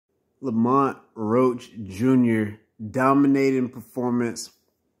Lamont Roach Jr. dominating performance.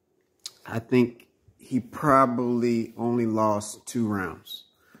 I think he probably only lost 2 rounds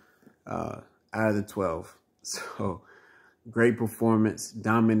out of the 12. So great performance,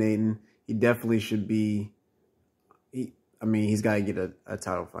 dominating. He definitely should be. I mean, he's got to get a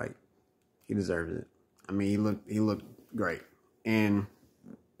title fight. He deserves it. I mean, he looked great, and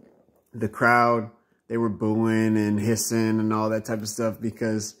the crowd, they were booing and hissing and all that type of stuff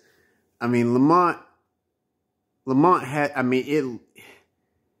because, I mean, Lamont had. I mean,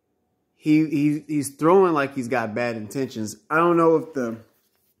 he's throwing like he's got bad intentions. I don't know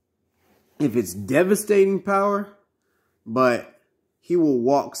if it's devastating power, but he will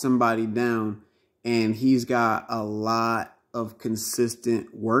walk somebody down, and he's got a lot of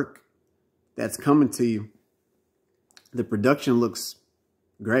consistent work that's coming to you. The production looks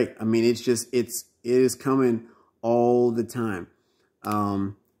great. I mean, it is coming all the time.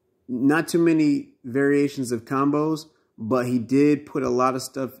 Not too many variations of combos, but he did put a lot of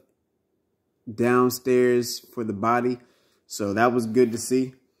stuff downstairs for the body. So that was good to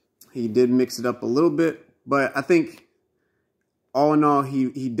see. He did mix it up a little bit, but I think all in all,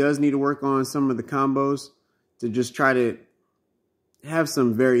 he does need to work on some of the combos to just try to have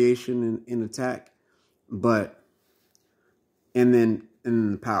some variation in attack. But, and then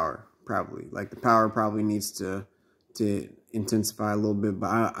the power, probably. Like, the power probably needs to intensify a little bit, but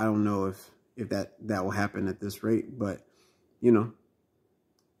I don't know if that will happen at this rate. But, you know,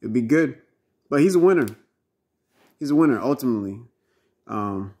 it'd be good. But he's a winner. He's a winner, ultimately.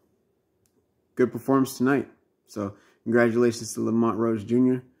 Good performance tonight. So, congratulations to Lamont Roach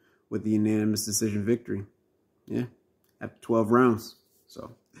Jr. with the unanimous decision victory. Yeah, after 12 rounds.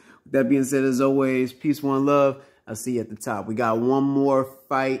 So, with that being said, as always, peace, one, love. I'll see you at the top. We got one more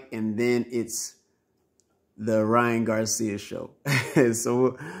fight, and then it's the Ryan Garcia show.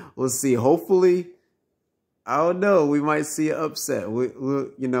 So, we'll see. Hopefully, I don't know. We might see an upset.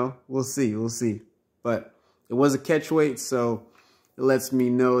 We'll see. We'll see. But it was a catchweight, so it lets me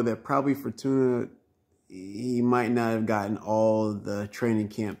know that probably Fortuna, he might not have gotten all the training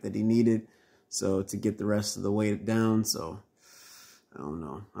camp that he needed, so to get the rest of the weight down. So I don't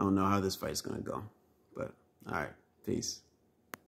know. I don't know how this fight's gonna go. But all right, peace.